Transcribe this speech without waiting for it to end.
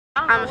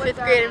I'm a 5th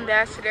grade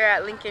ambassador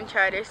at Lincoln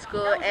Charter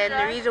School, and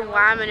the reason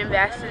why I'm an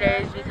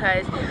ambassador is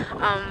because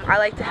I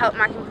like to help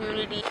my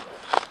community.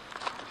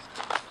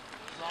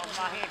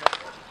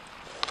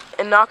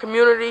 In our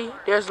community,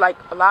 there's like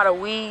a lot of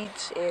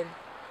weeds and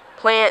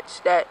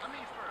plants that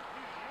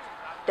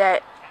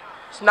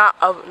is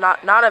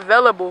not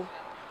available.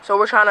 So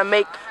we're trying to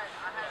make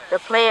the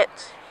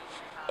plants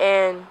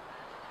and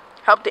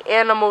help the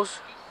animals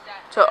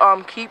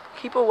to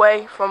keep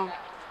away from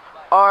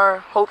our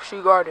Hope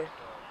Street Garden.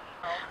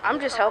 I'm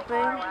just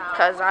helping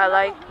because I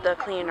like the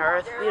clean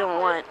earth. We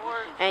don't want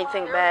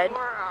anything bad.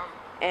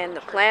 And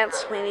the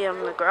plants, we need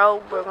them to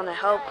grow. We're going to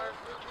help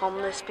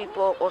homeless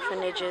people,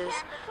 orphanages,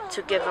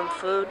 to give them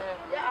food.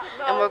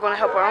 And we're going to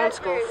help our own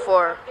school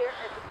for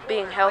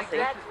being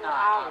healthy.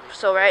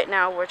 So right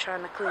now we're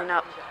trying to clean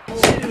up.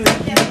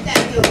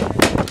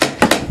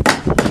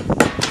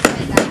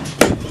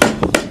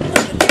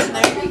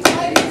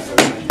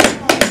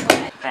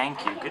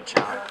 Thank you. Good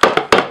job.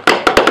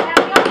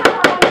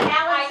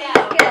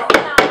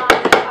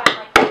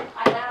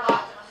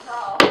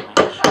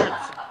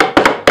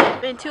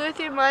 In 2 or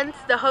 3 months,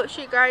 the Hope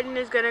Street Garden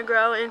is going to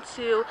grow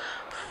into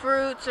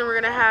fruits, and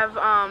we're going to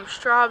have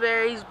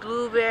strawberries,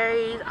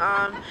 blueberries,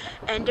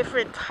 and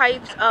different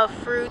types of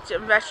fruits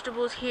and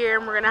vegetables here.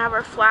 And we're going to have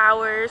our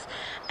flowers.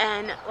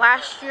 And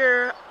last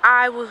year,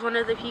 I was one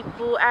of the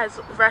people, as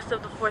the rest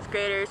of the 4th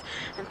graders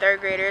and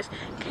 3rd graders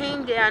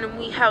came down, and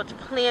we helped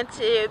plant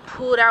it,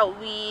 pulled out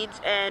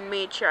weeds, and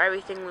made sure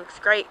everything looks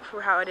great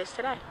for how it is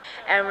today.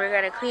 And we're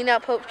going to clean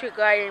up Hope Street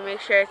Garden and make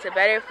sure it's a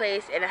better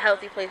place and a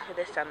healthy place for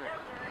this summer.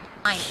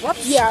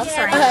 Whoops. Yeah.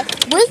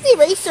 Where's the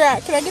eraser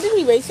at? Can I get an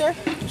eraser?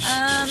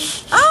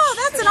 Oh,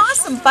 that's an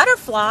awesome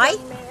butterfly.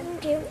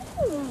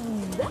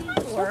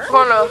 We're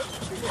gonna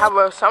have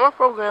a summer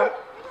program,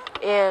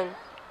 and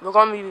we're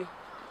gonna be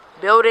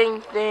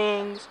building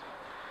things,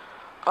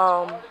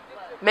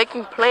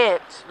 making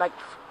plants like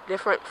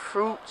different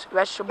fruits,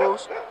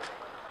 vegetables.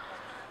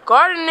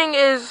 Gardening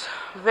is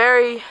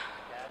very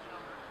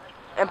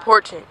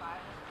important.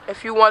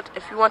 If you want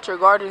your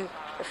garden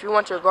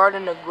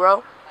to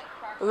grow,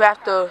 you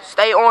have to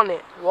stay on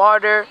it.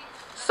 Water,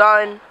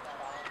 sun,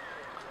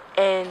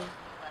 and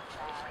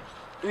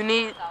you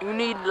need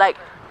like,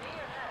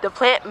 the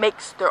plant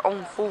makes their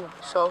own food,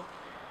 so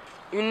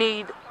you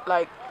need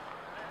like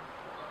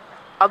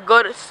a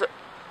good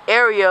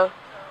area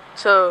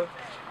to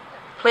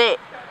plant,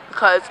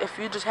 because if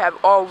you just have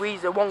all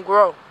weeds, it won't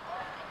grow.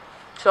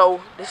 So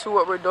this is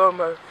what we're doing.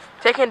 We're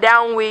taking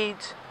down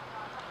weeds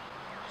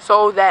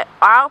so that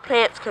our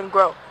plants can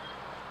grow.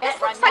 This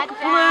looks like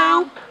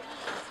blue.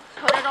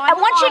 And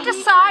once you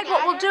decide,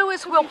 what we'll do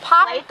is we'll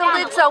pop the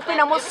lids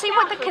open and we'll see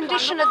what the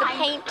condition of the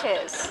paint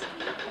is.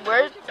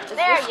 There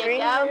you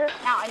go.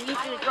 Now I need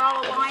you to draw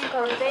a line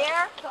from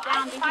there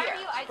down to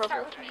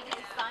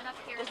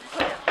here.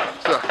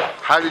 So,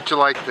 how did you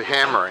like the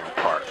hammering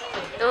part?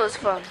 It was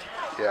fun.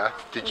 Yeah?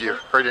 Did you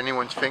hurt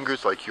anyone's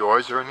fingers like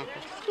yours or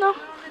anything? No.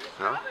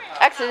 No?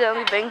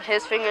 Accidentally banged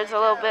his fingers a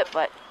little bit,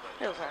 but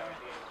it was alright.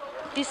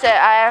 He said,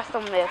 I asked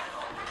him if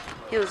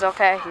he was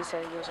okay. He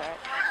said he was alright.